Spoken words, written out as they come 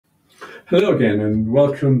Hello again, and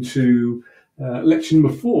welcome to lecture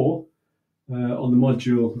number 4 on the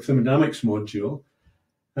module, thermodynamics module.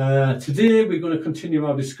 Today we're going to continue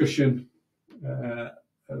our discussion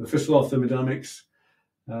the first law of thermodynamics,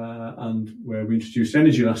 and where we introduced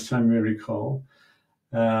energy last time, you may recall.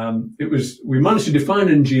 We managed to define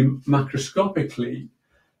energy macroscopically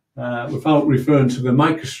without referring to the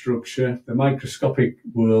microstructure, the microscopic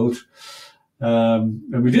world.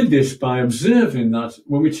 And we did this by observing that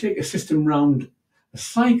when we take a system round a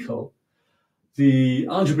cycle, the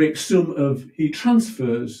algebraic sum of heat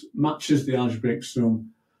transfers matches the algebraic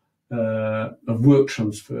sum of work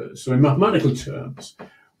transfers. So in mathematical terms,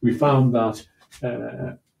 we found that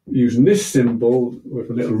using this symbol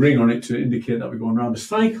with a little ring on it to indicate that we're going around a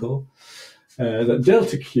cycle, that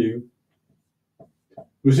delta Q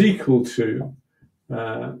was equal to,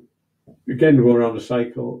 again, we go around a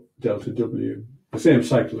cycle, delta W, the same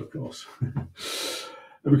cycle, of course. And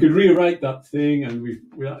we could rewrite that thing, and we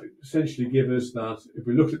essentially give us that if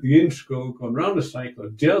we looked at the integral going around a cycle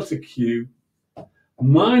of delta Q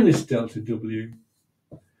minus delta W,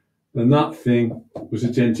 then that thing was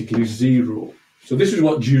identically 0. So this is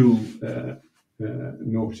what Joule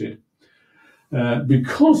noted.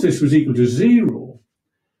 Because this was equal to 0,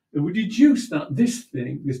 we deduce that this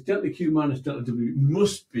thing, this delta Q minus delta W,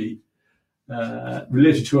 must be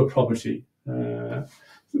related to a property.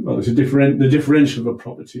 Well, it's the differential of a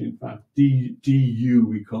property, in fact, du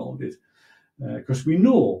we called it, because we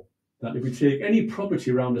know that if we take any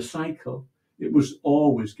property around a cycle, it must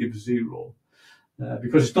always give 0,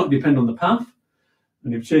 because it's not dependent on the path.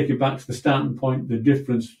 And if you take it back to the starting point, the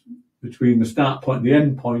difference between the start point and the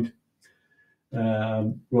end point,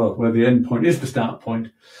 well, where the end point is the start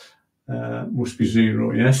point, must be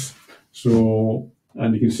 0, yes? So,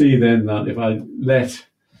 and you can see then that if I let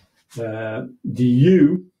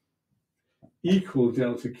du equal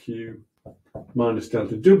delta Q minus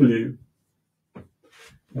delta W,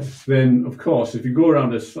 then of course if you go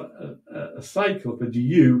around a cycle for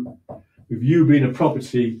du, with u being a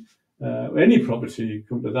property, any property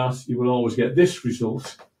come to that, you will always get this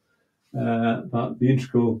result, that the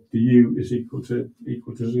integral du is equal to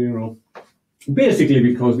 0. Basically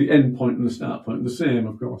because the end point and the start point are the same,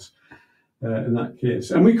 of course, in that case.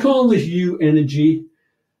 And we call this U energy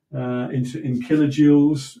in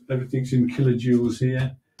kilojoules. Everything's in kilojoules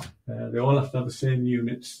here. They all have to have the same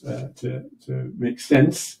units to make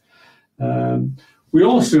sense. We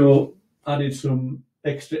also added some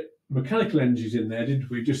extra mechanical energies in there, didn't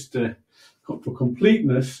we? Just for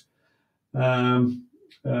completeness, and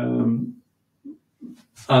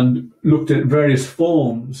looked at various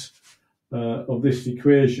forms of this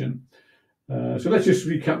equation. So let's just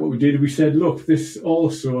recap what we did. We said, look, this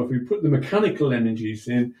also, if we put the mechanical energies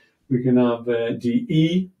in, we can have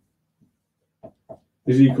dE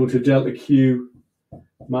is equal to delta Q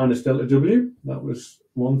minus delta W. That was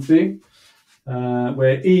one thing.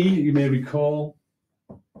 Where E, you may recall,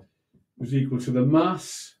 was equal to the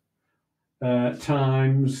mass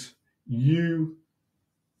times U.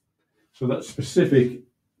 So that's specific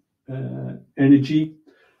energy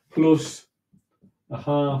plus a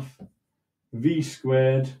half V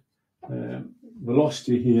squared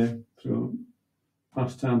velocity here, so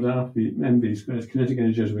mass times half mv squared is kinetic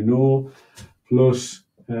energy as we know, plus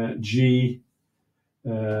G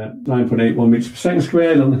 9.81 meters per second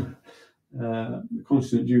squared on the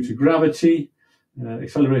constant due to gravity,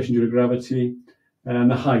 acceleration due to gravity,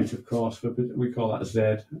 and the height, of course, we call that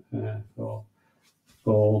Z for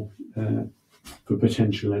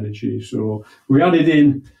potential energy. So we added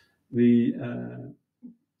in the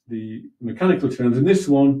mechanical terms, and this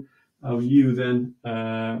one, our U then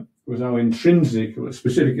was our intrinsic, or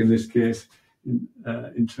specific in this case,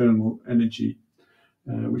 internal energy,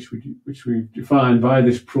 which we defined by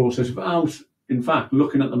this process without, in fact,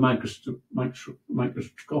 looking at the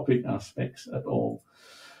microscopic aspects at all.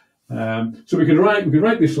 So we could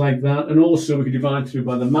write this like that, and also we could divide through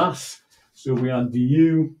by the mass. So we had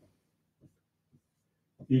du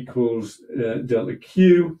equals delta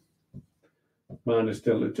Q minus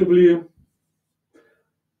delta W,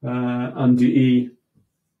 and dE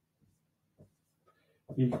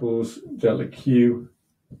equals delta Q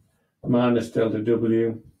minus delta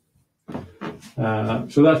W.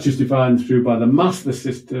 So that's just defined through by the mass of the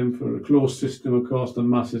system. For a closed system, of course, the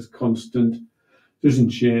mass is constant, doesn't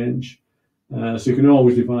change. So you can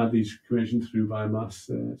always divide these equations through by mass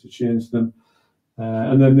to change them.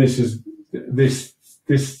 And then this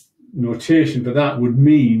notation for that would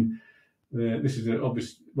mean this is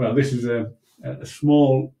a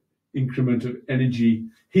small increment of energy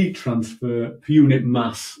heat transfer per unit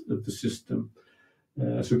mass of the system.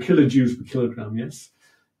 So kilojoules per kilogram, yes.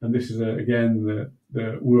 And this is, again,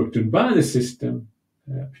 the work done by the system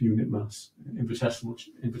per unit mass,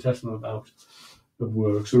 infinitesimal amount of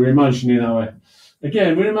work. So we're imagining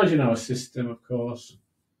our system, of course.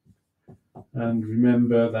 And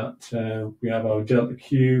remember that we have our delta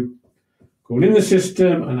Q going in the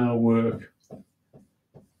system and our work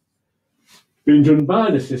being done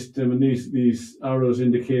by the system, and these arrows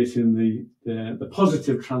indicating the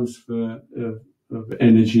positive transfer of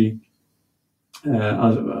energy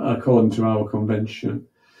according to our convention.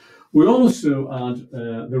 We also had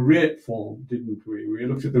the rate form, didn't we? We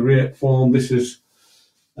looked at the rate form. This is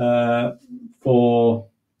for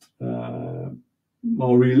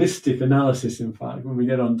more realistic analysis. In fact, when we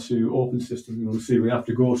get onto open systems, we'll see we have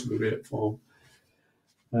to go to the rate form.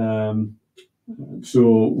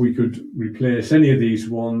 So we could replace any of these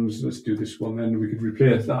ones. Let's do this one then. We could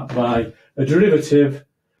replace that by a derivative.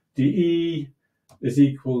 dE is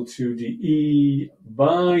equal to dE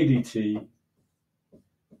by dt,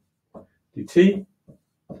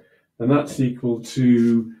 and that's equal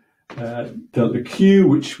to delta Q,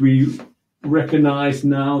 which we recognize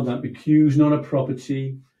now that the Q is not a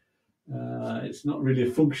property. It's not really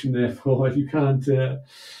a function, therefore you can't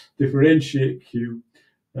differentiate Q.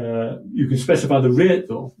 You can specify the rate,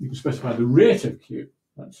 though. You can specify the rate of Q.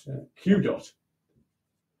 That's Q dot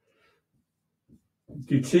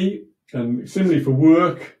dt. And similarly for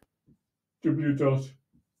work, W dot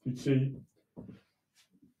dt.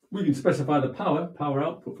 We can specify the power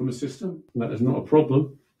output from a system. That is not a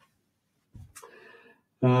problem.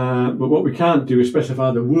 But what we can't do is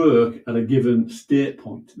specify the work at a given state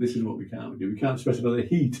point. This is what we can't do. We can't specify the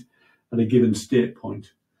heat at a given state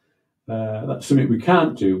point. That's something we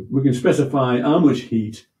can't do. We can specify how much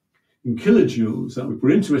heat in kilojoules that we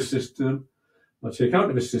put into a system or take out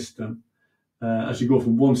of a system as you go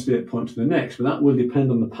from one state point to the next, but that will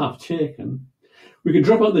depend on the path taken. We can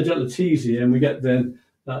drop out the delta T's here, and we get then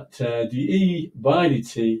that dE by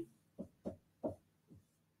dt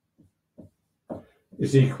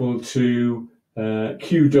is equal to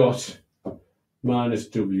Q dot minus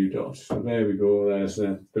W dot. So there we go. There's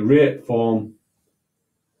the rate form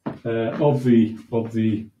of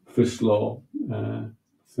the first law,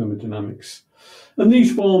 thermodynamics. And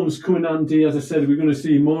these forms come in handy. As I said, we're going to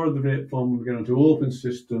see more of the rate form when we get onto open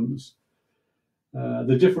systems.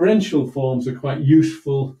 The differential forms are quite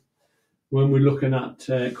useful when we're looking at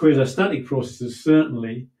quasi-static processes,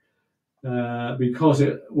 certainly, because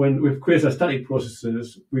with quasi-static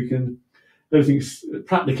processes, everything's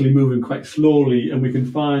practically moving quite slowly, and we can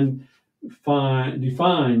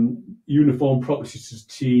define uniform properties as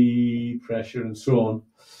T, pressure, and so on.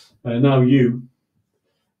 Now U,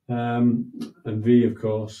 and V, of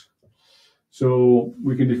course. So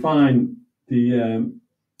we can define the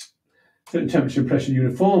certain temperature and pressure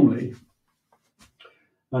uniformly.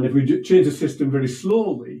 And if we change the system very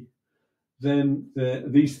slowly, then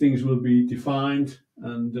these things will be defined.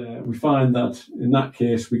 And we find that in that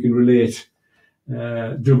case, we can relate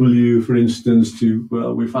W, for instance, to,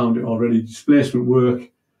 well, we found it already, displacement work.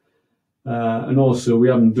 And also, we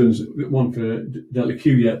haven't done one for delta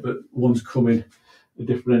Q yet, but one's coming, a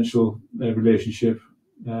differential relationship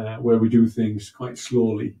where we do things quite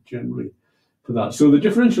slowly, generally, for that. So the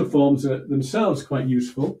differential forms are themselves quite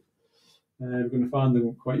useful. We're going to find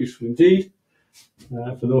them quite useful indeed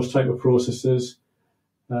for those type of processes.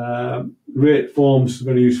 Rate forms are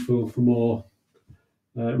very useful for more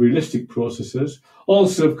realistic processes.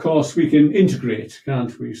 Also, of course, we can integrate,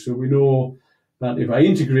 can't we? So we know that if I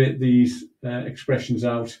integrate these expressions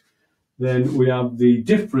out, then we have the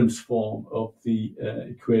difference form of the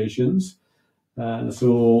equations.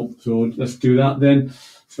 So let's do that then.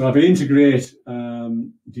 So if I integrate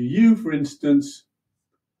du, for instance,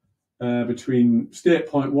 between state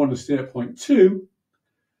point 1 and state point 2,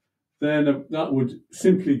 then that would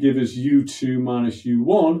simply give us u2 minus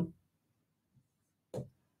u1.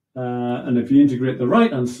 And if you integrate the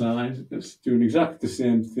right-hand side, it's doing exactly the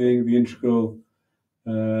same thing. The integral,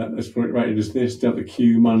 let's put it right as this, delta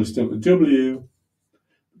Q minus delta W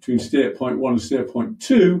between state point 1 and state point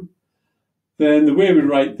 2. Then the way we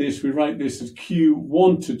write this as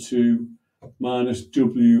Q1 to 2 minus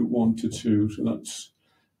W1 to 2. So that's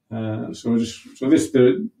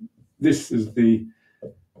this is the,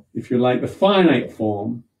 if you like, the finite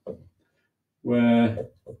form, where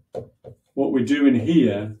what we're doing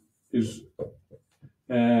here is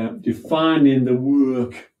defining the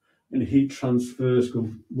work and heat transfers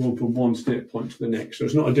going from one state point to the next. So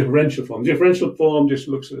it's not a differential form. Differential form just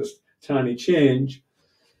looks at this tiny change.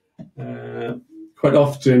 Quite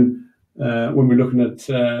often when we're looking at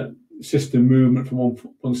system movement from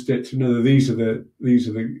one state to another. These are the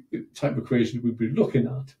type of equations we'd be looking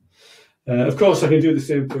at. Of course, I can do the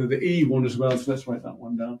same for the E1 as well. So let's write that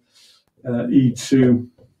one down. E2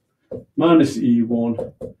 minus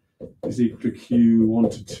E1 is equal to Q1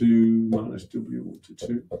 to 2 minus W1 to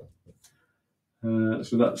 2.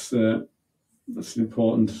 So that's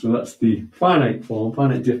important. So that's the finite form,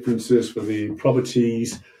 finite differences for the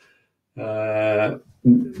properties,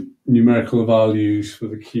 numerical values for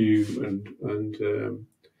the Q and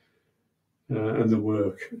the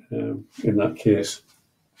work in that case.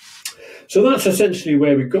 So that's essentially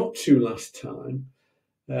where we got to last time.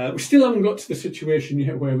 We still haven't got to the situation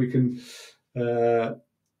yet where we can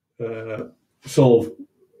solve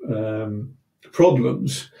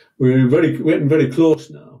problems. We're getting very close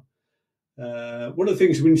now. One of the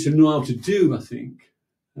things we need to know how to do, I think,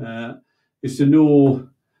 is to know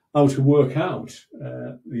how to work out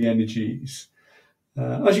the energies.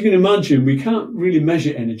 As you can imagine, we can't really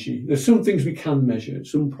measure energy. There's some things we can measure,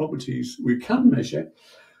 some properties we can measure.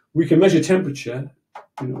 We can measure temperature.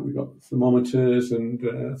 We've got thermometers and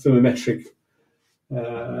thermometric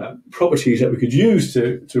properties that we could use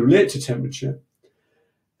to relate to temperature.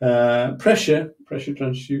 Pressure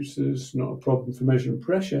transducers, not a problem for measuring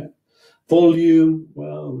pressure. Volume,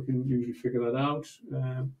 well, we can usually figure that out.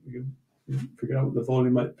 We can figure out what the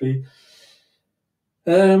volume might be.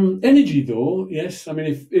 Energy, though, yes. I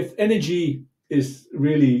mean, if energy is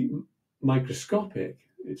really microscopic,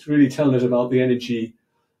 it's really telling us about the energy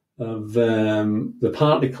of the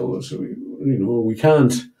particles. We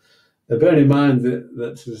can't bear in mind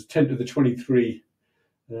that there's 10 to the 23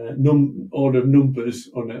 order of numbers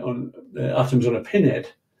on atoms on a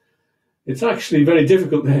pinhead. It's actually very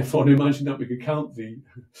difficult, therefore, to imagine that we could count we're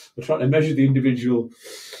trying to measure the individual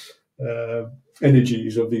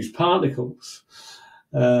energies of these particles.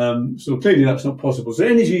 So clearly that's not possible. So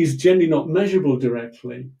energy is generally not measurable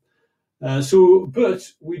directly.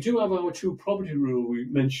 But we do have our two-property rule we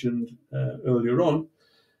mentioned earlier on,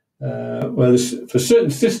 where for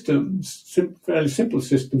certain systems, fairly simple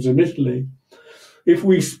systems, admittedly, if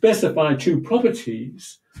we specify two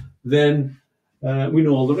properties, then we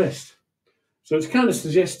know all the rest. So it's kind of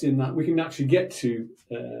suggesting that we can actually get to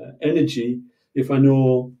energy if I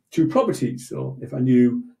know two properties. So if I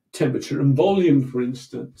knew temperature and volume, for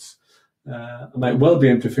instance, I might well be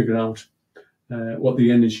able to figure out what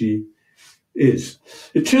the energy is.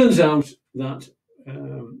 It turns out that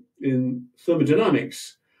in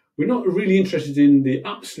thermodynamics, we're not really interested in the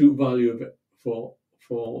absolute value of it for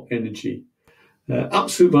energy.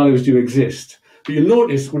 Absolute values do exist, but you'll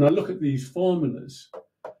notice when I look at these formulas,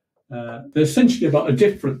 they're essentially about a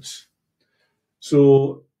difference.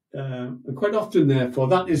 So and quite often, therefore,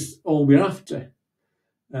 that is all we're after.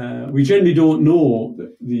 We generally don't know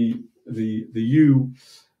the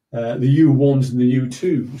U1s and the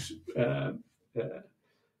U2s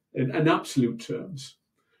in absolute terms.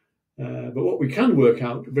 But what we can work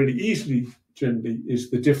out very easily, generally, is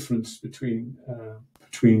the difference between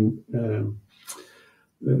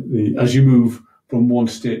as you move from one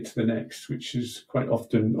state to the next, which is quite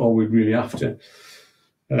often all we're really after.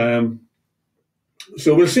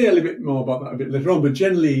 So we'll say a little bit more about that a bit later on, but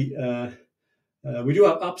generally we do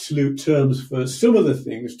have absolute terms for some of the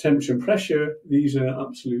things. Temperature and pressure, these are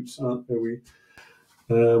absolutes, aren't they?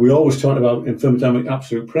 We always talk about in thermodynamic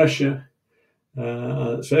absolute pressure,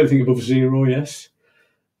 so everything above zero, yes.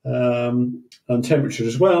 And temperature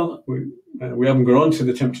as well. We haven't gone on to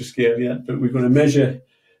the temperature scale yet, but we're going to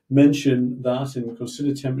mention that and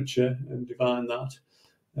consider temperature and define that.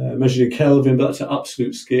 Measured in Kelvin, but that's an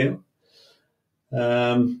absolute scale.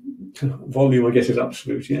 Volume, I guess, is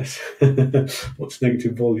absolute, yes. What's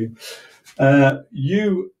negative volume?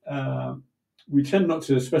 We tend not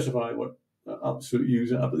to specify what absolute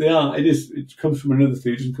U's are, but they are. It comes from another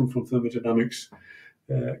theory. It doesn't come from thermodynamics.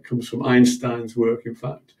 It comes from Einstein's work, in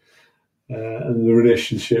fact, and the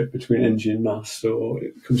relationship between energy and mass. So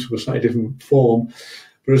it comes from a slightly different form.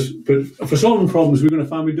 But for solving problems, we're going to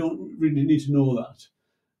find we don't really need to know that.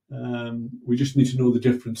 We just need to know the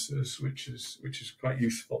differences, which is quite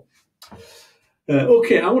useful.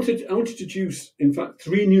 Okay, I want to introduce, in fact,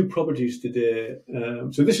 3 new properties today.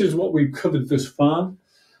 So this is what we've covered thus far,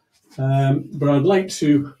 but I'd like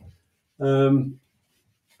to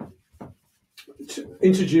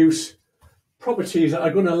introduce properties that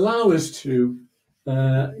are going to allow us to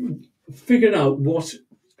figure out what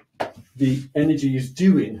the energy is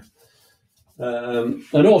doing.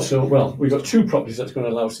 And also, well, we've got 2 properties that's going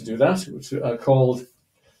to allow us to do that, which are called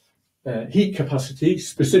heat capacity,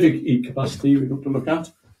 specific heat capacity we're going to look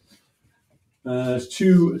at. There's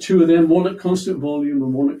two of them, one at constant volume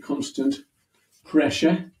and one at constant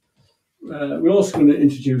pressure. we're also going to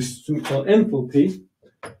introduce something called enthalpy,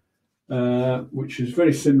 which is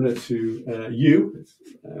very similar to U,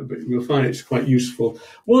 but you'll find it's quite useful.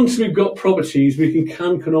 Once we've got properties, we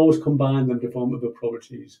can always combine them to form other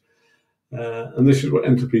properties. And this is what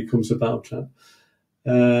enthalpy comes about at.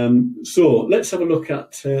 So let's have a look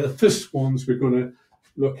at the first ones we're going to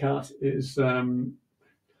look at is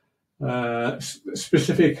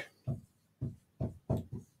specific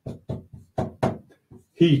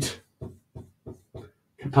heat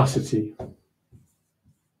capacity.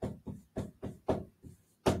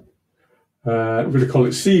 We're going to call it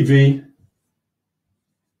CV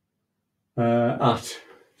at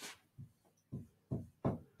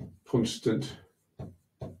constant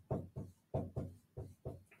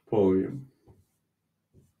volume.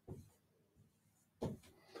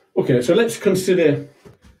 Okay, so let's consider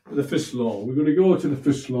the first law. We're going to go to the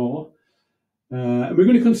first law, and we're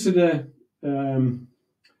going to consider to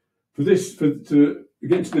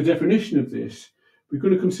get to the definition of this, we're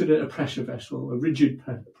going to consider a pressure vessel, a rigid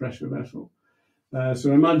pressure vessel.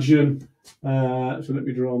 So imagine, so let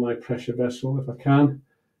me draw my pressure vessel if I can.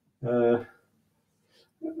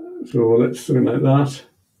 So let's something like that.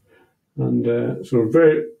 And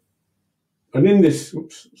and in this,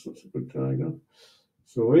 oops, that's a good diagram.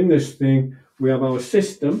 So in this thing, we have our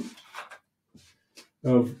system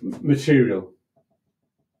of material,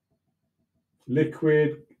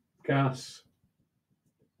 liquid, gas,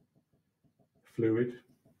 fluid,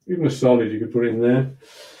 even a solid you could put in there.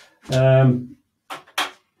 A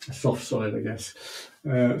soft solid, I guess.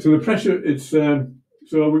 So the pressure, it's,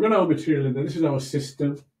 so we've got our material in there. This is our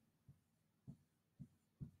system.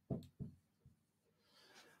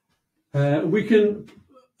 We can,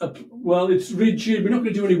 well, it's rigid. We're not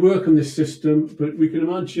going to do any work on this system, but we can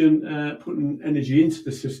imagine putting energy into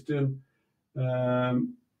the system.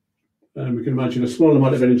 And we can imagine a small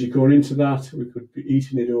amount of energy going into that. We could be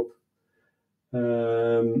eating it up.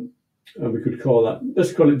 And we could call that,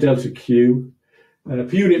 let's call it delta Q. Per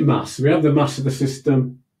unit mass, we have the mass of the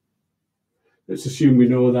system. Let's assume we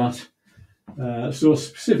know that. So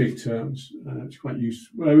specific terms, it's quite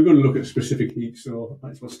useful. Well, we're going to look at specific heat, so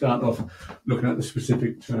might as well start off looking at the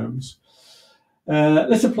specific terms.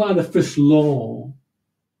 Let's apply the first law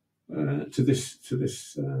to this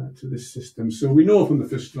system. So we know from the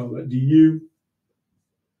first law that du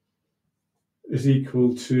is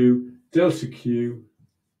equal to delta Q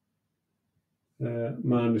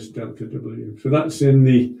minus delta W. So that's in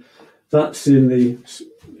the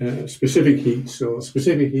specific heat. So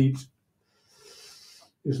specific heat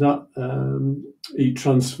is that heat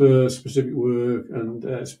transfer, specific work,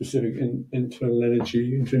 and specific internal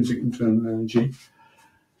energy, intrinsic internal energy.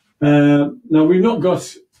 Now we've not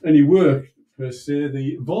got any work per se.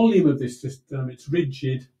 The volume of this system, it's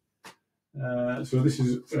rigid. So this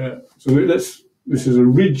is this is a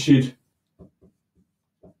rigid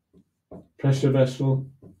pressure vessel.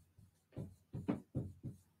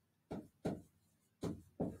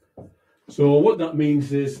 So what that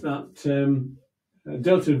means is that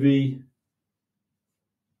delta V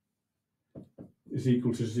is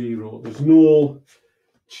equal to 0. There's no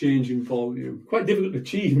change in volume. Quite difficult to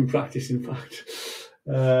achieve in practice, in fact.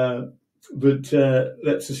 But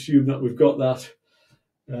let's assume that we've got that.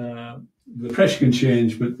 The pressure can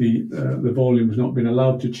change, but the volume has not been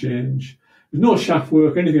allowed to change. There's no shaft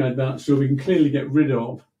work, anything like that, so we can clearly get rid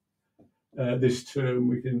of this term.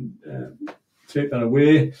 We can take that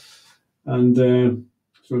away, and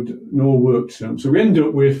so no work term. So we end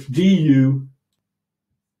up with du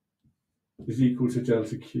is equal to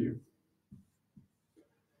delta Q.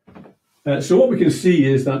 So what we can see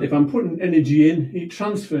is that if I'm putting energy in, heat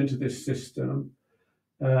transfer into this system,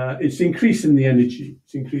 it's increasing the energy.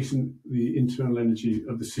 It's increasing the internal energy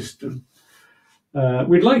of the system.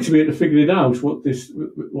 We'd like to be able to figure it out what this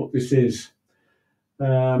is.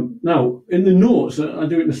 Now, in the notes, I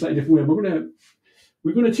do it in a slightly different way.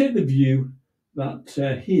 We're going to take the view that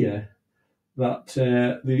here, that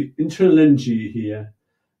the internal energy here,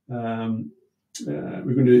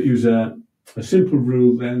 we're going to use a simple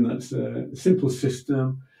rule then. That's a simple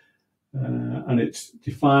system, and it's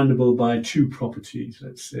definable by two properties.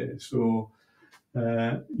 Let's say so.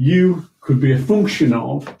 U could be a function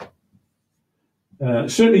of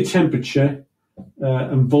certainly temperature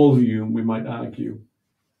and volume, we might argue.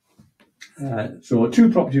 So a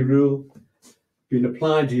two-property rule being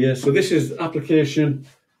applied here. So this is application.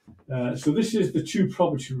 So this is the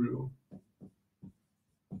two-property rule.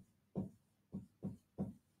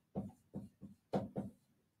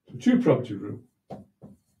 The two-property rule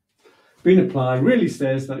being applied really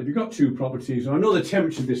says that if you've got two properties, I know the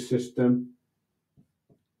temperature of this system,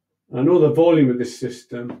 I know the volume of this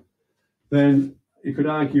system, then you could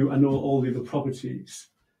argue I know all the other properties.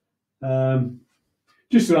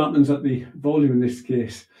 Just so happens that the volume in this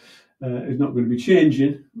case is not going to be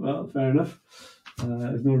changing. Well, fair enough.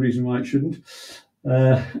 There's no reason why it shouldn't.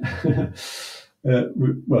 We've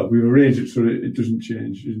arranged it so it doesn't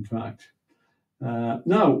change, in fact.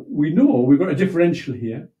 Now, we know we've got a differential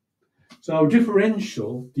here. So our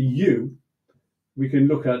differential, du, we can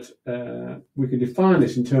look at, we can define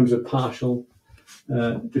this in terms of partial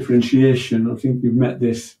differentiation. I think you've met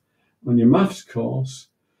this on your maths course.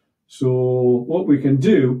 So what we can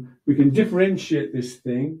do, we can differentiate this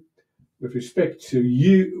thing with respect to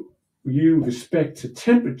u with respect to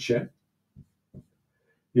temperature.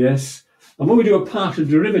 Yes. And when we do a partial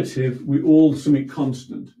derivative, we hold something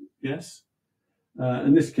constant. Yes.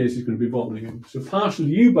 In this case, it's going to be volume. So partial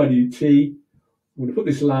u by dt, I'm going to put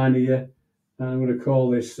this line here, and I'm going to call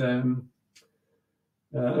this, I'm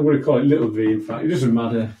going to call it little v, in fact. It doesn't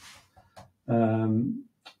matter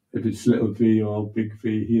if it's little v or big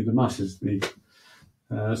V here, the mass is v.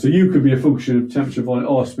 So u could be a function of temperature, volume,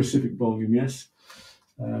 or specific volume, yes?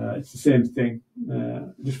 It's the same thing.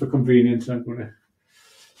 Just for convenience, I'm going to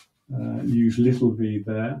use little v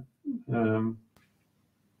there.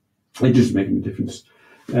 It doesn't make any difference.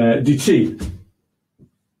 dt.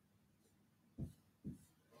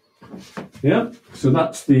 Yeah, so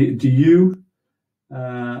that's the du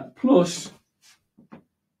plus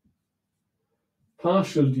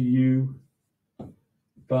partial du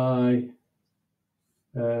by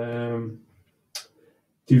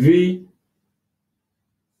dv,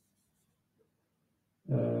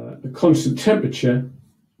 the constant temperature,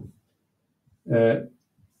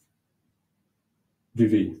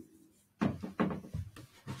 dv.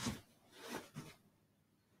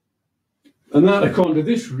 And that, according to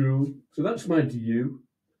this rule, so that's my du.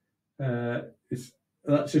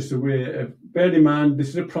 That's just a way of, bear in mind, this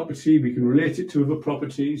is a property, we can relate it to other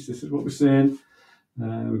properties. This is what we're saying.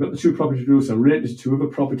 We've got the two property rules, so relate it to other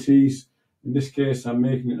properties. In this case, I'm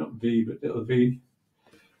making it not v, but little v.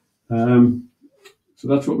 So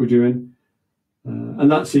that's what we're doing.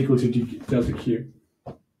 And that's equal to delta Q.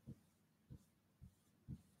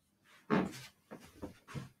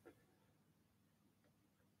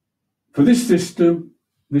 For this system,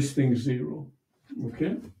 this thing's 0.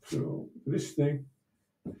 Okay, so for this thing,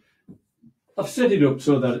 I've set it up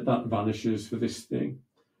so that that vanishes for this thing.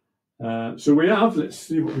 So we have, let's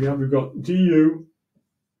see what we have. We've got du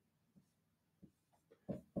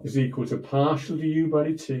is equal to partial du by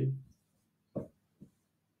dt,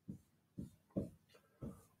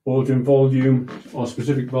 or in volume or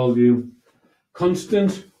specific volume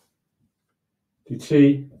constant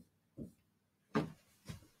dt.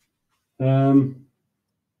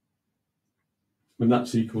 And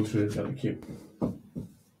that's equal to delta Q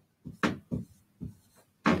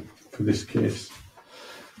for this case.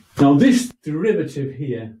 Now this derivative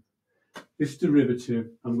here, this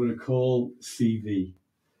derivative I'm going to call CV.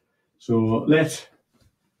 So let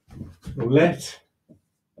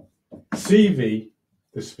CV,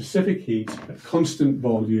 the specific heat at constant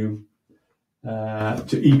volume,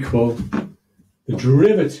 to equal the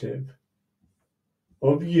derivative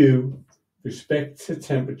of U with respect to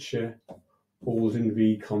temperature holding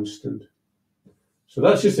V constant. So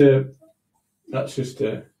that's just a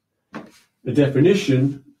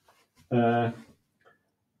definition.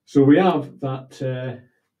 So we have that,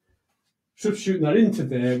 substituting that into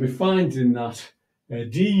there, we're finding that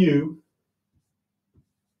du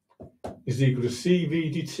is equal to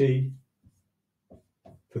CV dt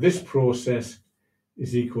for this process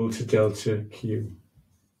is equal to delta Q.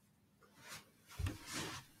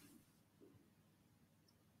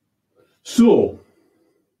 So,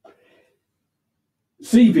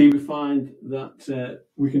 CV, we find that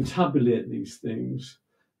we can tabulate these things,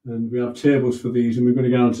 and we have tables for these, and we're going to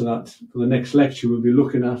get onto that for the next lecture. We'll be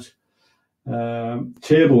looking at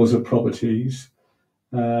tables of properties.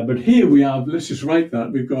 But here we have, let's just write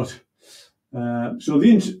that, we've got,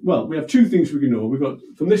 we have two things we can know. We've got,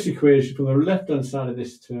 from this equation, from the left-hand side of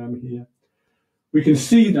this term here, we can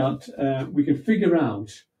see that we can figure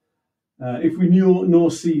out, if we know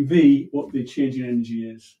CV, what the change in energy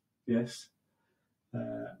is, yes?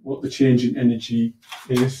 What the change in energy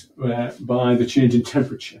is by the change in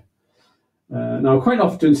temperature. Now, quite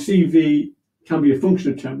often CV can be a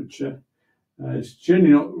function of temperature. It's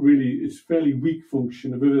generally not really, it's a fairly weak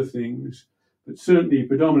function of other things, but certainly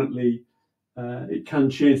predominantly it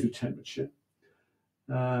can change with temperature.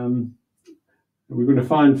 We're going to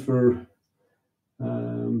find for,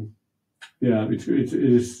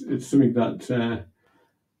 it's something that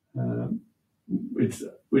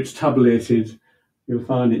it's tabulated. You'll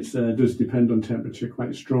find it does depend on temperature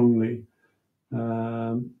quite strongly.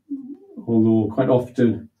 although quite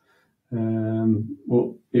often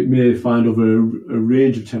it may find over a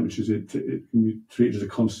range of temperatures it can be treated as a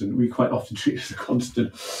constant. We quite often treat it as a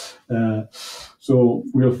constant. So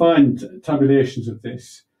we'll find tabulations of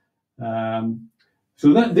this.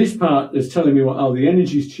 So that this part is telling me how the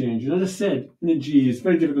energy is changing. As I said, energy is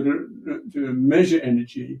very difficult to measure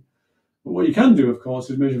energy. But what you can do, of course,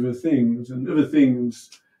 is measure other things, and other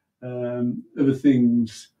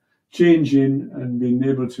things changing and being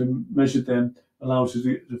able to measure them allows us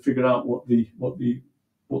to figure out what the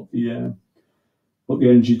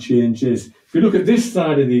energy change is. If you look at this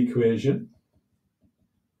side of the equation,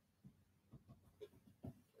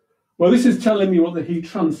 well, this is telling me what the heat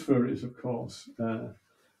transfer is, of course.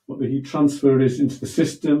 What the heat transfer is into the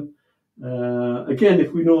system. Again,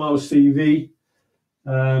 if we know our CV,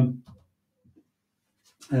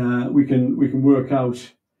 we can work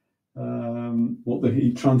out what the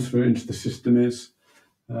heat transfer into the system is.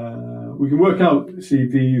 We can work out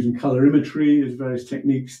CV using calorimetry. There's various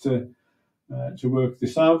techniques to work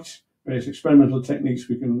this out. Various experimental techniques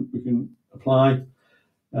we can apply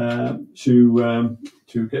to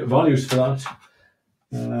get values for that.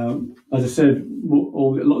 As I said, a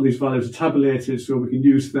lot of these values are tabulated, so we can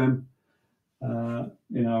use them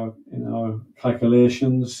in our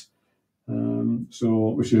calculations.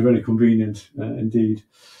 Which is very convenient indeed.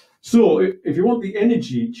 So if you want the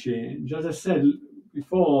energy change, as I said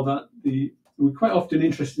before, that we're quite often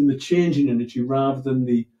interested in the change in energy rather than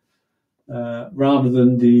the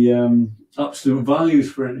absolute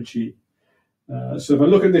values for energy. So if I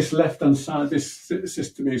look at this left-hand side of this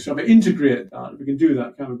system here, so if I integrate that, we can do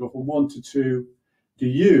that, kind of go from 1 to 2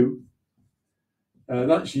 du.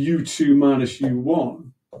 That's u2 minus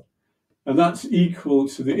u1. And that's equal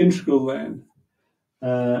to the integral then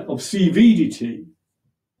of CV dt.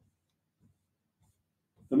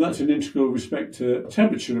 And that's an integral with respect to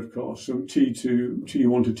temperature, of course, so T1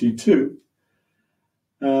 to T2.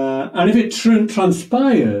 And if it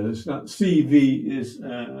transpires that CV is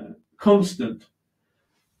constant,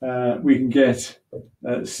 we can get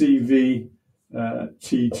CV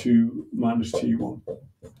T2 minus T1.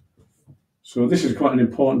 So this is quite an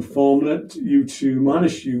important formula, U2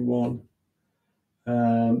 minus U1.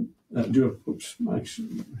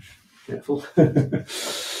 Careful.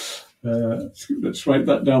 Let's write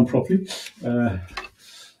that down properly. A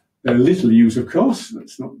little u's, of course.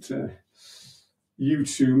 That's not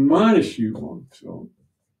U2 minus U1. So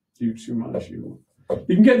U2 minus U1.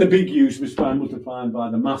 You can get the big U's by multiplying by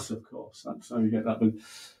the mass, of course. That's how you get that. But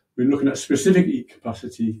we're looking at specific heat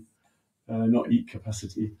capacity, not heat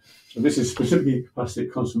capacity. So this is specific heat capacity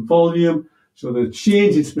at constant volume. So the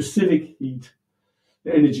change in specific heat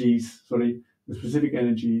energies, the specific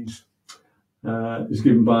energies is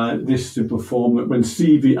given by this simple formula when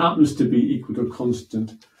CV happens to be equal to a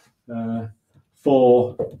constant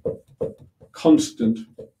for constant.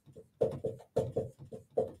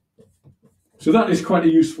 So that is quite a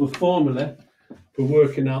useful formula for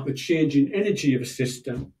working out the change in energy of a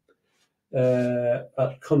system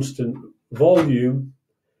at constant volume,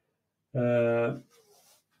 and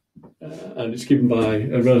it's given by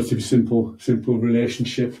a relatively simple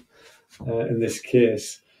relationship in this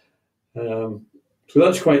case. So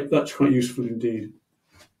that's quite useful indeed.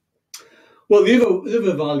 Well, the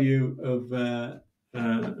other value of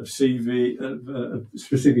CV, of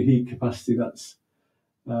specific heat capacity, that's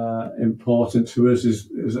important to us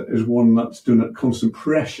is one that's done at constant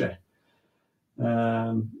pressure.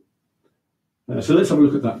 So let's have a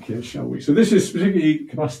look at that case, shall we? So this is specific heat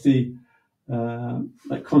capacity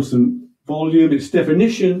at constant volume. Its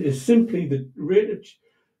definition is simply the rate of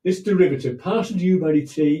this derivative, partial du by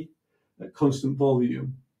dt at constant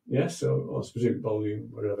volume. Yes, or specific volume,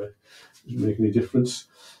 whatever, doesn't make any difference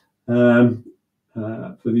for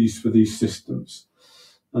these systems.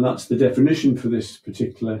 And that's the definition for this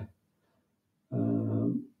particular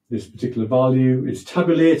value. It's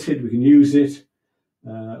tabulated. We can use it.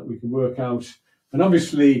 We can work out. And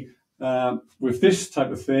obviously, with this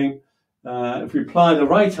type of thing, if we apply the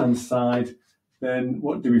right-hand side, then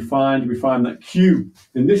what do we find? We find that Q,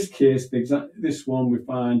 in this case, this one, we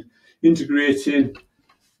find integrating.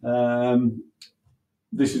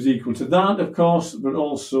 This is equal to that, of course, but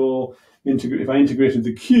also if I integrated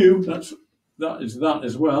the Q, that is that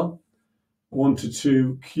as well. 1 to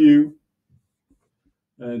 2 Q,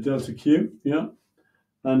 delta Q, yeah.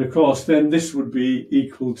 And of course, then this would be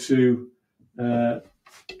equal to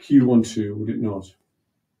Q12, would it not?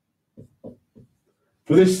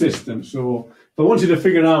 For this system. So if I wanted to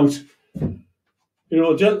figure out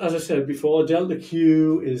as I said before, delta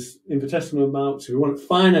Q is infinitesimal amounts. So we want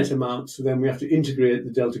finite amounts, so then we have to integrate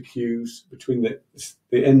the delta Q's between the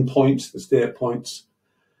endpoints, the state points.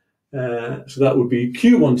 So that would be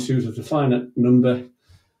Q12 is a finite number,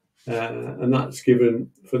 and that's given,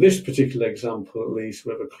 for this particular example at least,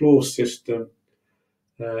 we have a closed system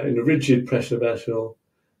in a rigid pressure vessel.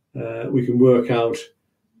 We can work out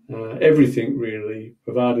everything really,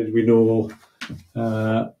 provided we know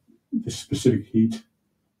the specific heat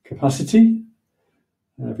capacity.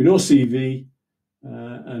 If we know CV,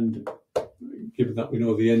 and given that we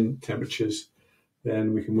know the end temperatures,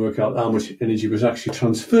 then we can work out how much energy was actually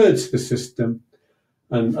transferred to the system,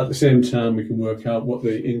 and at the same time we can work out what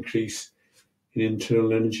the increase in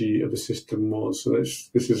internal energy of the system was. So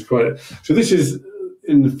this is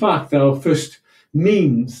in fact our first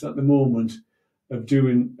means at the moment of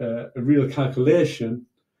doing a real calculation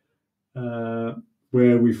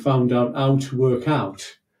where we found out how to work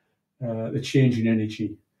out the change in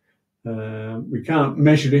energy. We can't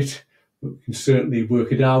measure it, but we can certainly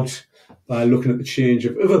work it out by looking at the change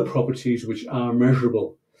of other properties which are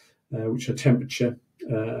measurable, which are temperature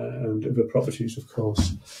and other properties, of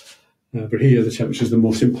course. But here the temperature is the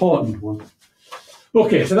most important one.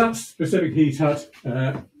 Okay, so that's specific heat at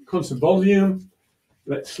constant volume.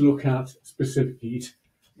 Let's look at specific heat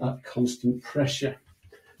at constant pressure.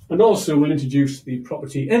 And also we'll introduce the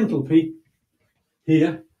property enthalpy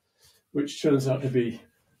here, which turns out to be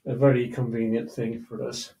a very convenient thing for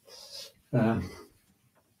us.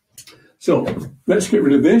 So let's get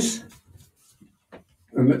rid of this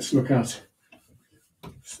and let's look at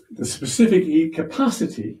the specific heat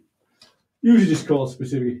capacity, usually just called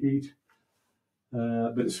specific heat,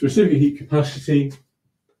 but specific heat capacity,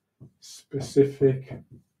 specific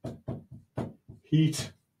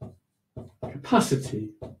heat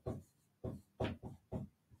capacity.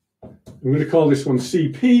 I'm going to call this one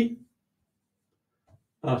CP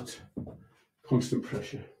at constant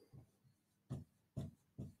pressure.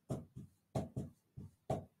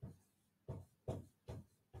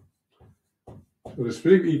 So the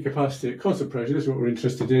specific heat capacity at constant pressure, this is what we're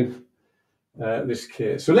interested in this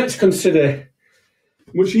case. So let's consider,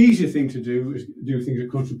 a much easier thing to do is do things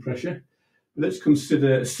at constant pressure. Let's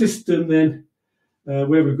consider a system then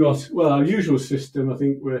where we've got, well, our usual system I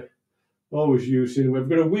think we're always using, we've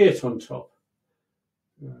got a weight on top.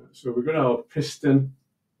 So we've got our piston,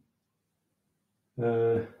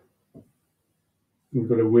 we've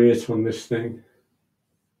got a weight on this thing.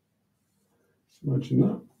 Imagine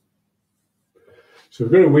that. So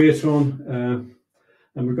we've got a weight on,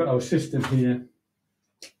 and we've got our system here.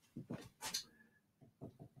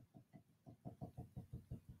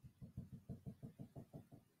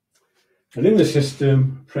 And in the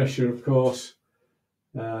system, pressure, of course,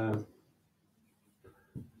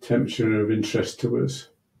 temperature of interest to us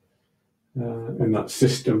in that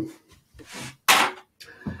system.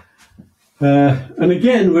 And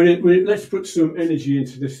again, let's put some energy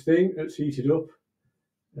into this thing. Let's heat it up.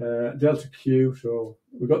 Delta Q, so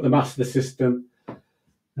we've got the mass of the system,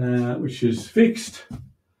 which is fixed.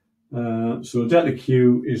 So delta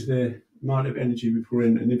Q is the amount of energy we put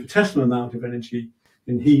in, an infinitesimal amount of energy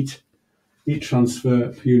in heat transfer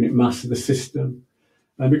per unit mass of the system.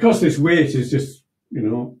 And because this weight is just,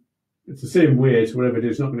 it's the same weight, whatever it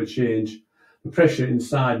is, not going to change, the pressure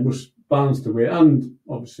inside must balance the weight, and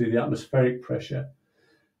obviously the atmospheric pressure.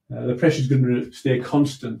 The pressure is going to stay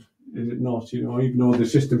constant, is it not? Even though the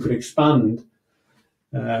system could expand,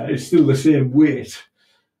 it's still the same weight.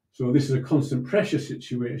 So this is a constant pressure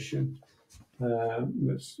situation.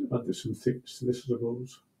 Let's add some thickness to this, I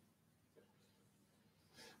suppose.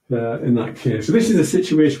 In that case. So this is a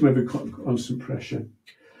situation where we've got constant pressure.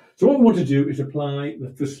 So what we want to do is apply the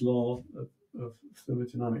first law of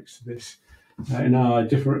thermodynamics to this in our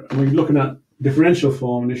we're looking at differential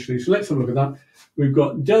form initially. So let's have a look at that. We've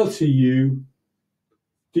got delta U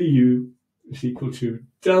du is equal to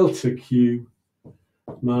delta Q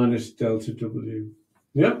minus delta W.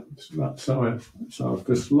 Yeah, so that's our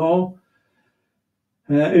first law.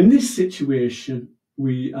 In this situation,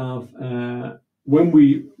 we have when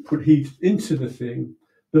we put heat into the thing,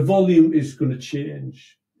 the volume is going to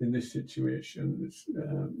change in this situation.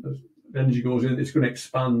 As energy goes in, it's going to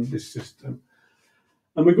expand this system.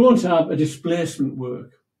 And we're going to have a displacement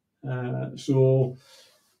work. So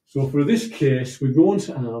for this case, we're going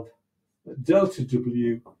to have that delta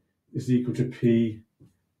W is equal to P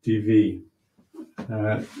dV.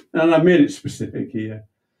 And I've made it specific here.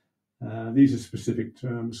 These are specific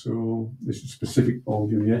terms, so this is specific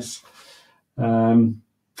volume, yes.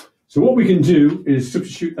 So what we can do is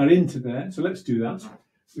substitute that into there. So let's do that.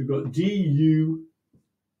 We've got du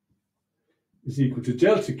is equal to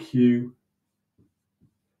delta Q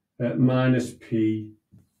minus P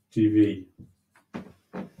dV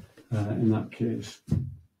in that case.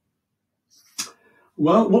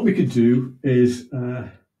 Well, what we could do is,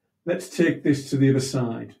 let's take this to the other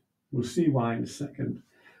side. We'll see why in a second.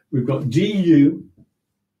 We've got du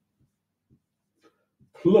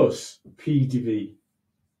plus P dV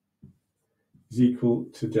is equal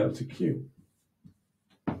to delta Q.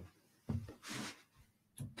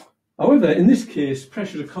 However, in this case,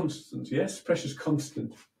 pressure is a constant, yes? Pressure is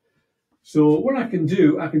constant. So what I can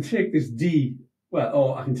do, I can take this D, well,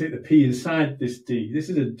 or I can take the P inside this D. This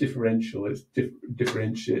is a differential, it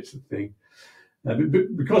differentiates the thing. But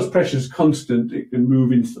because pressure is constant, it can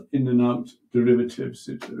move in and out derivatives,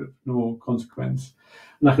 it's of no consequence.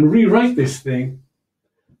 And I can rewrite this thing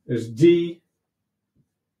as du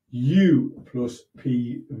plus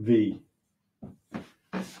PV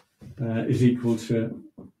is equal to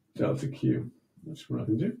delta Q. That's what I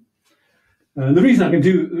can do. And the reason I can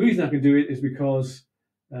do it is because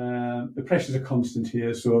the pressures are constant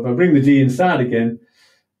here. So if I bring the D inside again,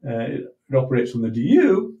 it operates on the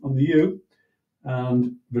du, on the U,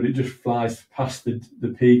 but it just flies past the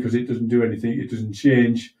P because it doesn't do anything, it doesn't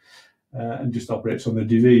change, and just operates on the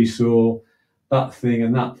dV. So that thing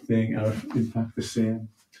and that thing are in fact the same.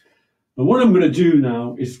 And what I'm going to do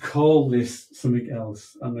now is call this something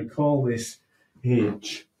else. I'm going to call this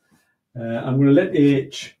H. I'm going to let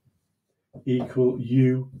H equal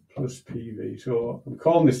U plus PV. So I'm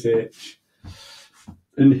calling this H.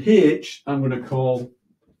 And H I'm going to call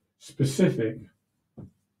specific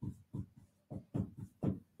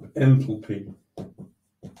enthalpy.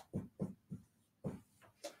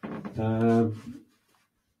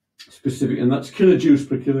 Specific, and that's kilojoules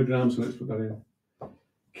per kilogram. So let's put that in.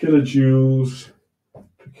 Kilojoules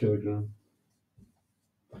per kilogram.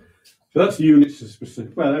 So that's units of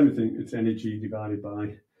specific. Well, everything, it's energy divided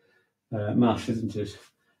by mass, isn't it?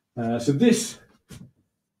 So this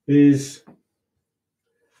is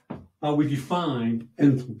how we define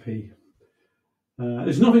enthalpy.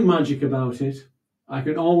 There's nothing magic about it. I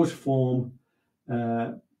can always form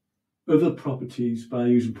other properties by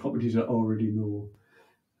using properties I already know.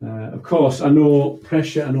 Of course, I know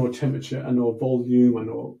pressure, I know temperature, I know volume, I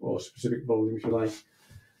know, or specific volume if you like.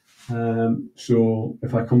 So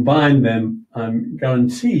if I combine them, I'm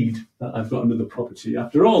guaranteed that I've got another property.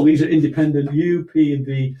 After all, these are independent. U, P, and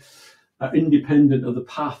V are independent of the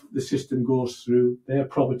path the system goes through, their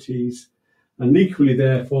properties, and equally,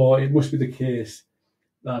 therefore, it must be the case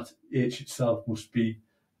that H itself must be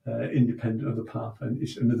independent of the path, and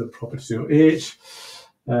it's another property. So H,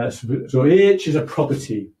 so H is a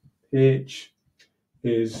property. H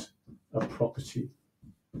is a property.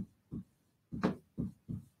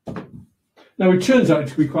 Now it turns out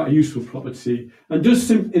to be quite a useful property, and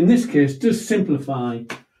in this case does simplify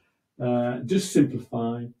our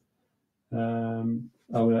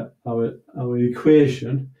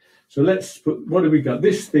equation. So let's put, what have we got?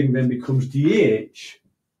 This thing then becomes dH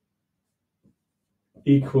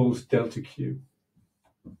equals delta Q.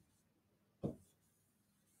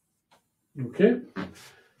 Okay,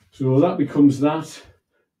 so that becomes that.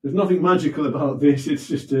 There's nothing magical about this. It's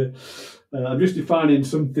just I'm just defining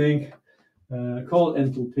something. Called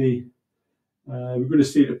enthalpy. We're going to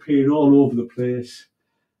see it appearing all over the place.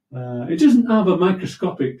 It doesn't have a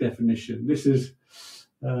microscopic definition. This is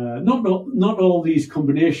not all these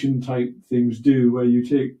combination type things do, where you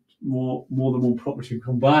take more than one property and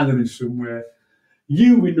combine them in some way.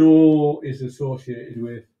 U, we know, is associated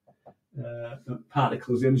with the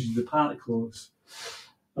particles, the energy of the particles.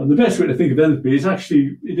 And the best way to think of enthalpy is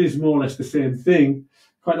actually, it is more or less the same thing.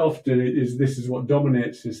 Quite often this is what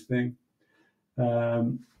dominates this thing.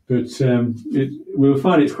 We'll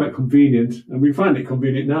find it's quite convenient, and we find it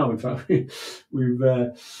convenient now. In fact, we've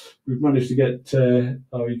managed to get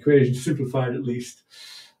our equation simplified, at least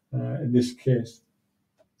in this case.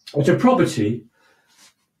 It's a property.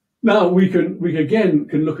 Now we can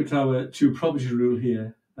look at our two properties rule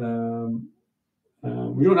here.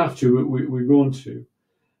 We don't have to, but we're going to,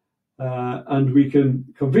 and we can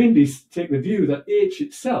conveniently take the view that H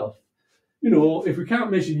itself, you know, if we can't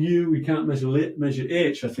measure U, we can't measure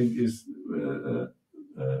H, I think is a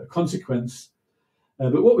consequence.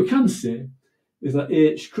 But what we can say is that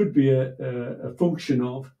H could be a function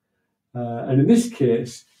of, and in this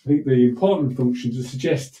case, I think the important function to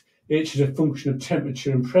suggest H is a function of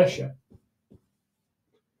temperature and pressure.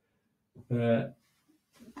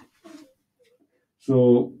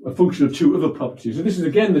 So a function of two other properties. And this is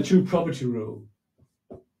again the two property rule.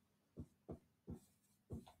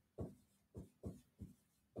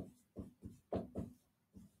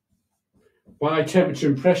 Why temperature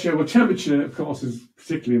and pressure? Well, temperature, of course, is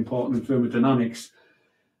particularly important in thermodynamics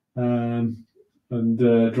and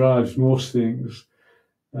drives most things.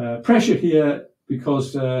 Pressure here,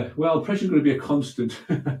 because, well, pressure is going to be a constant.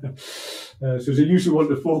 So I usually want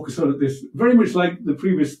to focus on this, very much like the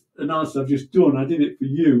previous analysis I've just done. I did it for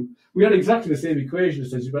U. We had exactly the same equation,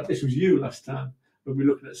 essentially, but this was U last time when we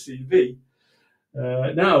were looking at CV.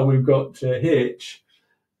 Now we've got H,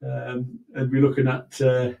 and we're looking at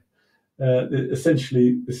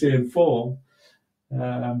essentially the same form.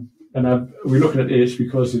 And we're looking at H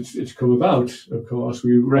because it's come about, of course.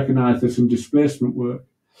 We recognise there's some displacement work.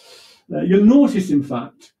 You'll notice, in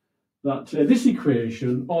fact, that this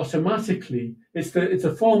equation automatically, it's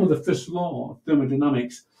a form of the first law of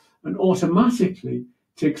thermodynamics, and automatically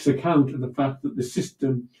takes account of the fact that the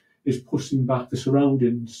system is pushing back the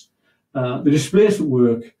surroundings. The displacement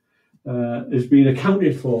work is being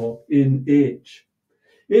accounted for in H.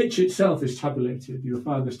 H itself is tabulated. You'll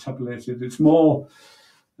find this tabulated. It's more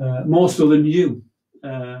so than U.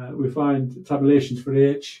 We find tabulations for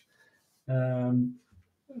H in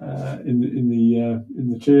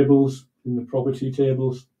the tables, in the property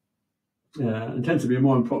tables, and tends to be a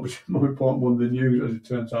more important one than U, as it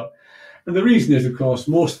turns out. And the reason is, of course,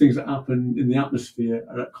 most things that happen in the atmosphere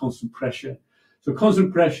are at constant pressure. So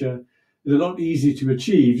constant pressure is a lot easier to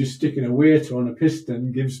achieve. Just sticking a weight on a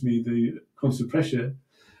piston gives me the constant pressure.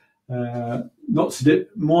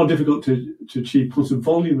 More difficult to achieve constant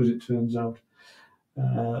volume, as it turns out.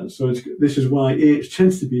 So this is why H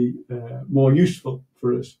tends to be more useful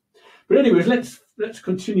for us. But anyways, let's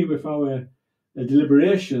continue with our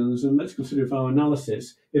deliberations, and let's consider our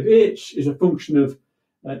analysis. If H is a function of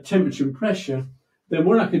temperature and pressure, then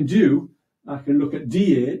what I can do, I can look at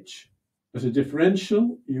DH as a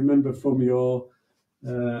differential. You remember from your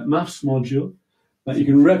maths module that you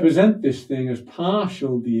can represent this thing as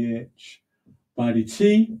partial dH by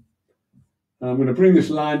dt. I'm going to bring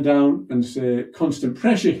this line down and say constant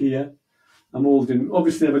pressure here. I'm holding,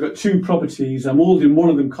 obviously I've got two properties. I'm holding one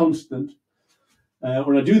of them constant.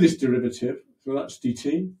 When I do this derivative, so that's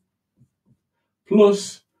dt,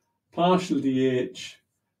 plus partial dH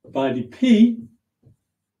by dP,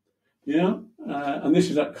 yeah, and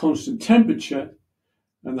this is at constant temperature,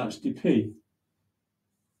 and that's dP.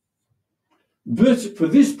 But for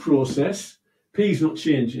this process, P is not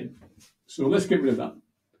changing. So let's get rid of that.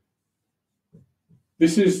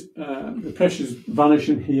 This is, the pressure's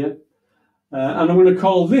vanishing here. And I'm going to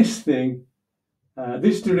call this thing,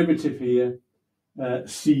 this derivative here,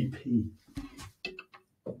 Cp.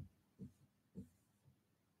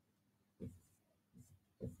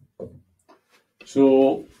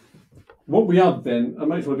 So what we have then, I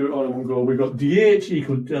might as well do it all in one go. We've got dH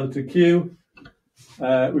equal delta Q.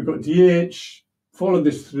 We've got dH, follow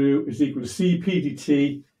this through, is equal to Cp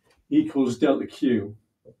dt equals delta Q.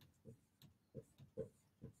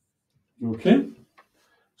 Okay,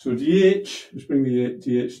 so dH, let's bring the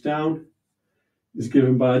dH down, is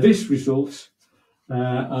given by this result.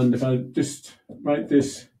 And if I just write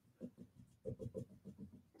this,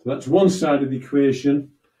 so that's one side of the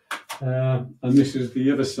equation, and this is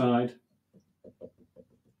the other side.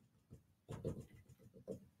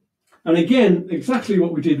 And again, exactly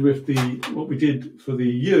what we did with what we did for the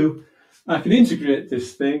U, I can integrate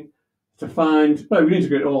this thing to find, well, we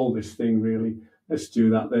integrate all this thing really. Let's do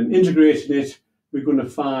that then. Integrating it, we're going to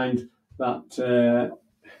find that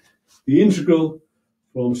the integral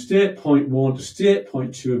from state point 1 to state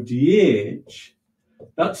point 2 of dH,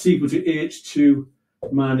 that's equal to H2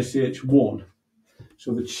 minus H1.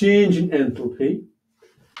 So the change in enthalpy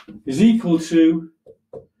is equal to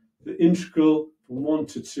the integral from 1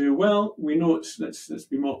 to 2. Well, we know it's, let's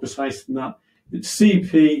be more precise than that. It's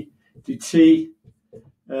Cp dt,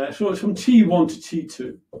 so it's from T1 to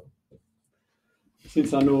T2.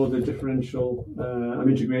 Since I know the differential I'm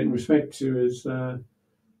integrating with respect to is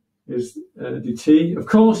dt. Of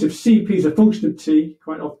course, if Cp is a function of T,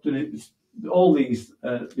 quite often it's all these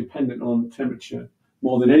dependent on temperature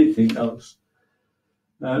more than anything else.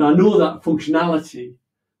 And I know that functionality,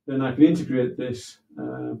 then I can integrate this.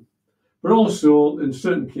 But also, in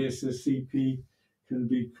certain cases, Cp can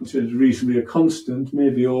be considered reasonably a constant.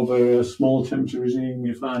 Maybe over a small temperature regime,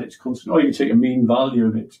 you find it's constant. Or you can take a mean value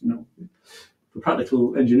of it, you know. For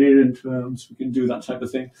practical engineering terms, we can do that type of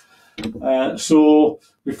thing. So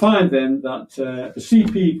we find then that for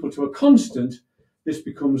Cp equal to a constant, this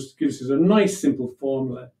gives us a nice simple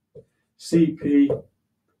formula. Cp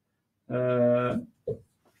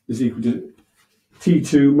is equal to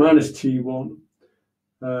T2 minus T1.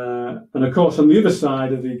 And of course, on the other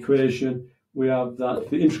side of the equation, we have that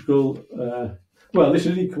the integral, well, this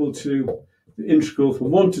is equal to the integral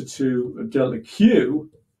from 1 to 2 of delta Q,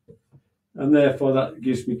 and therefore that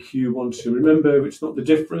gives me Q1, 2. Remember, it's not the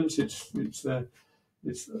difference, it's that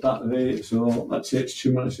there, so that's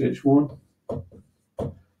H2 minus H1.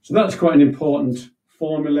 So that's quite an important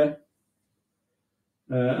formula.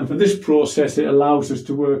 And for this process, it allows us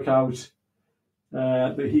to work out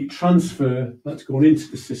the heat transfer that's going into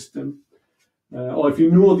the system. Or if you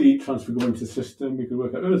know the heat transfer going into the system, we can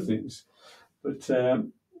work out other things. But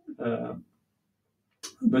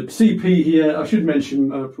CP here, I should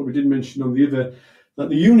mention, I probably didn't mention on the other, that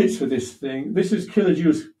the units for this thing, this is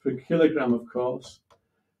kilojoules per kilogram, of course,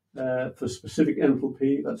 for specific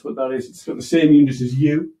enthalpy. That's what that is. It's got the same units as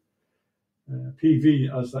U. PV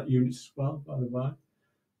has that unit as well, by the way.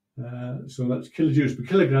 So that's kilojoules per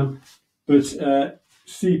kilogram. But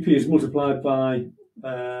CP is multiplied by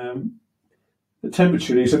the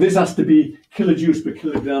temperature. So this has to be kilojoules per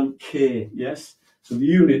kilogram K, yes? So the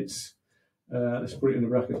units, let's put it in a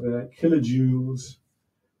bracket there, kilojoules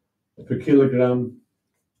per kilogram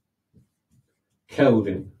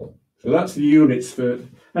Kelvin. So that's the units for,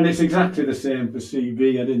 and it's exactly the same for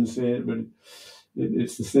CV. I didn't say it, but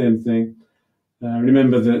it's the same thing.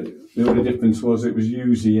 Remember that the only difference was it was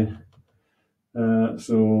U's here.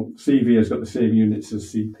 So CV has got the same units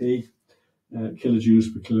as CP,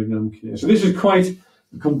 kilojoules per kilogram K. So this is quite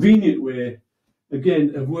a convenient way,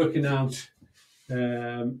 again, of working out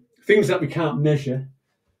things that we can't measure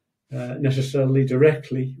necessarily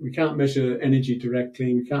directly. We can't measure energy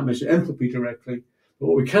directly, we can't measure enthalpy directly, but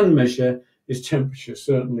what we can measure is temperature,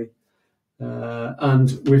 certainly. And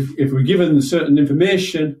if we're given certain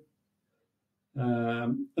information,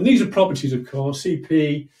 and these are properties, of course,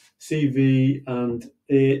 CP, CV, and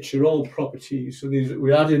H are all properties. So these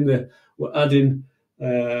we're adding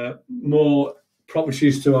more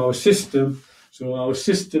properties to our system. So our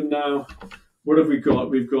system now, what have we got?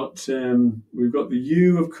 We've got the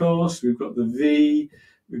U, of course. We've got the V.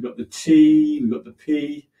 We've got the T. We've got the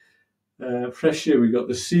P. Pressure. We've got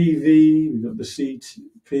the CV. We've got the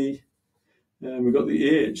CP. And we've got the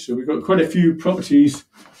H. So we've got quite a few properties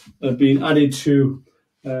that have been added to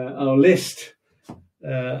our list,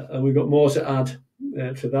 and we've got more to add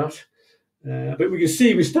to that. But we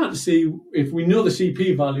start to see, if we know the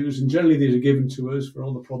CP values, and generally these are given to us for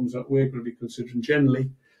all the problems that we're going to be considering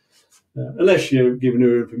generally, unless you're given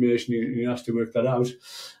her information, you have to work that out.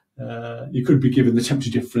 You could be given the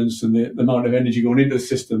temperature difference and the amount of energy going into the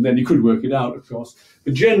system, then you could work it out, of course.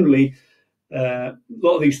 But generally, a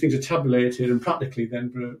lot of these things are tabulated, and practically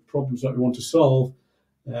then for problems that we want to solve,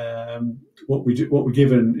 what we're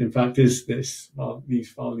given, in fact, is these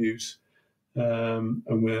values, and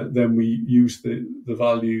then we use the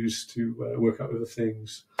values to work out other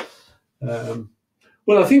things.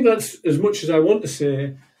 Well, I think that's as much as I want to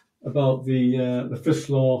say about the first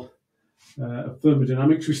law of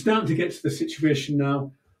thermodynamics. We're starting to get to the situation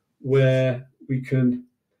now where we can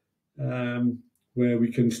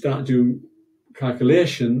start doing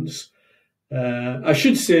calculations. I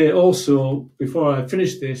should say also, before I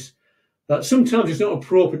finish this, that sometimes it's not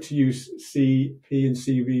appropriate to use CP and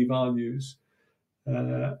CV values,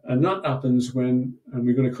 and that happens when, and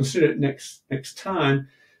we're going to consider it next time,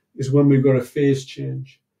 is when we've got a phase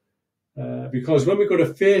change. Because when we've got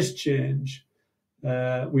a phase change,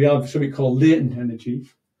 we have something called latent energy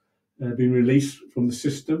being released from the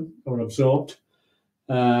system or absorbed,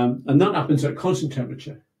 and that happens at constant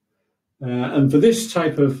temperature. And for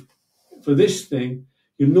this thing,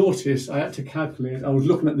 you'll notice I had to calculate. I was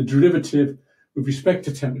looking at the derivative with respect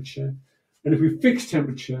to temperature, and if we fix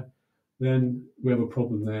temperature, then we have a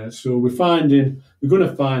problem there. So we're going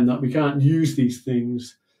to find that we can't use these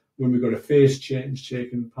things when we've got a phase change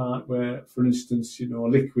taking part, where, for instance, a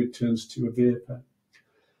liquid turns to a vapor,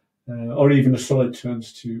 or even a solid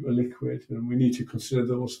turns to a liquid, and we need to consider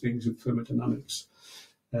those things in thermodynamics.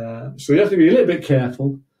 So you have to be a little bit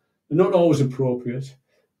careful. They're not always appropriate,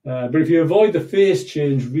 but if you avoid the phase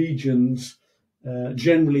change regions,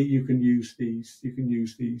 generally you can use these.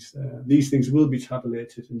 These things will be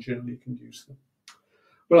tabulated, and generally you can use them.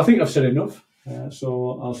 Well, I think I've said enough,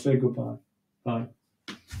 so I'll say goodbye. Bye.